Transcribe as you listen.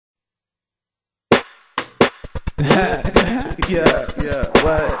Yeah,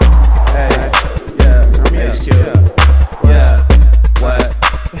 what? Hey, yeah, I'm HQ. Yeah, what?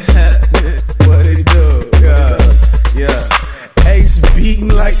 What it do? Yeah. Ace beating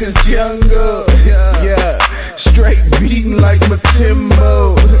like a jungle. Yeah, straight beating like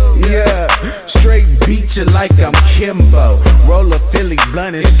Matimbo. Yeah, straight beat you like I'm Kimbo. Roll a Philly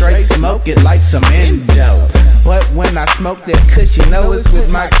blunt and straight smoke it like some endo. But when I smoke that kush, you know it's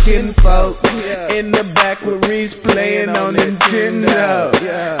with my kinfolk. In the back with Reese playing on Nintendo.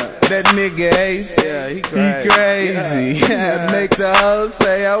 That nigga Ace, he crazy. Make the hoes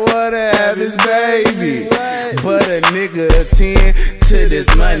say I wanna have his baby. But a nigga attend to this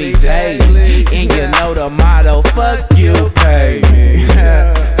money daily. And you know the motto, fuck you, pay me.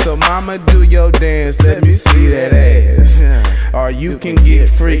 So mama, do your dance, let me see that ass. Or you can get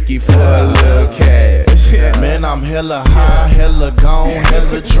freaky for a little cash. Man, I'm hella high, hella gone,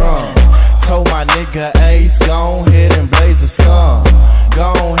 hella drunk. Told my nigga Ace, gon' ahead and blaze a skunk.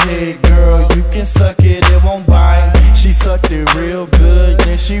 Gon' ahead, girl, you can suck it, it won't bite. She sucked it real good,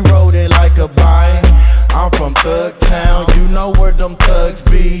 then she rode it like a bite. I'm from Thug Town, you know where them thugs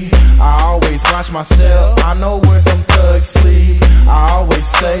be. I always watch myself, I know where them thugs sleep. I always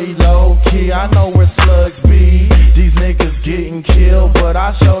stay low key, I know where slugs be. These niggas getting killed, but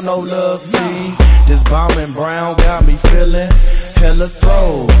I show no love, see. This bombing brown got me feeling hella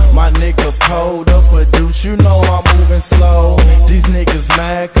throw. My nigga pulled up a deuce, you know I'm moving slow. These niggas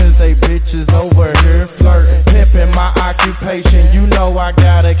mad cause they bitches over here flirting. Pimping my occupation, you know I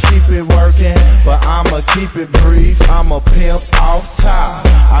gotta keep it working. But I'ma keep it brief, I'm a pimp off top.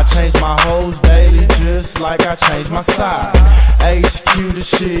 I change my hoes daily just like I change my size. HQ the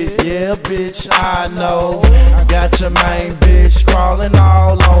shit, yeah bitch I know. Got your main bitch crawling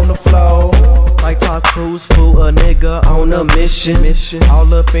all on the floor. Like Tom Cruise, fool, a nigga on a mission.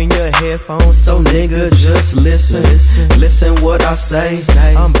 All up in your headphones, so nigga just listen. Listen what I say,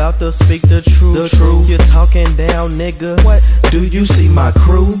 I'm about to speak the truth. You're talking down, nigga. What? Do you see my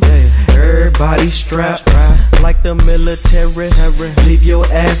crew? Everybody strapped like the military. Leave your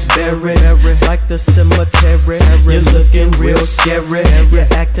ass buried like the cemetery. You're looking real scary. You're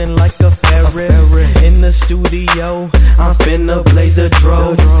acting like a ferret. In the studio, I'm finna blaze the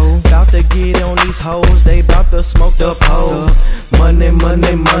dro. About to get on these hoes, they bout to smoke the pole. Money,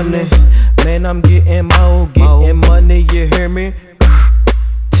 money, money. Man, I'm getting more, getting money, you hear me?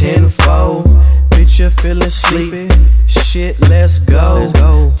 Tenfold. Bitch, you feeling sleepy? Shit, let's go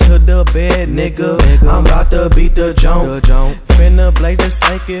to the bed, nigga. I'm about to beat the jump. Finna blaze a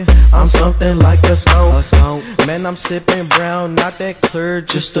stanky, I'm something like a skunk. Man, I'm sipping brown, not that clear,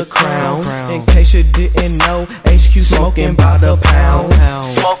 just a crown. In case you didn't know, HQ smoking by the pound.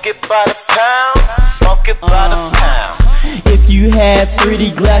 Smoke it by the pound, smoke it by the pound. If you had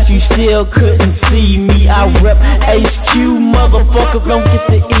 3D glass, you still couldn't see me. I rep HQ, motherfucker, don't get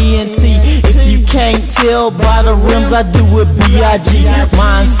the ENT. If you can't tell by the rims, I do it b.i.g.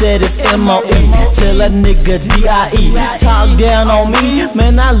 Mindset is MOE, tell a nigga DIE. Talk down on me,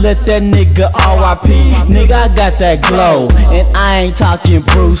 man, I let that nigga RIP. Nigga, I got that glow, and I ain't talking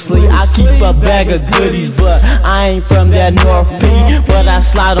Bruce Lee. I keep a bag of goodies, but I ain't from that North P. But I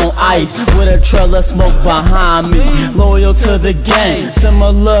slide on ice with a trail of smoke behind me. Loyal to the gang,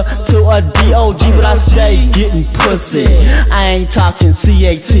 similar to a DOG, but I stay getting pussy. I ain't talking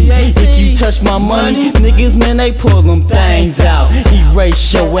CAT. If you touch my money, niggas, man, they pull them things out.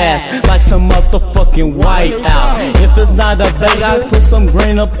 Erase your ass like some motherfucking white out. If it's not a bag, I put some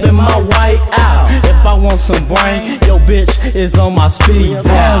green up in my white out. If I want some brain, yo bitch is on my speed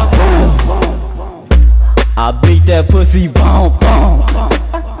dial. I beat that pussy, boom, boom.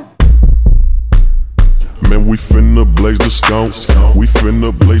 Man, we finna blaze the skunks. We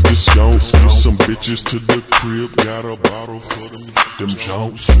finna blaze the skunks. Get some bitches to the crib. Got a bottle for them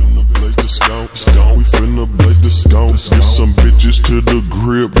jumps. Finna blaze the skunks. We finna blaze the skunks. Get some bitches to the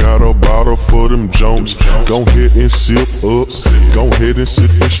crib. Got a bottle for them jumps. Go ahead and sip up. Go ahead and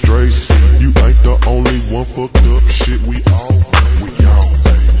sip it straight. You ain't the only one fucked up. Shit, we all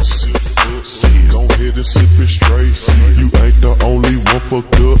baby. Sip up. Go ahead and sip it straight. You ain't the only one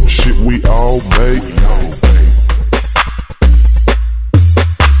fucked up. Shit, we all baby.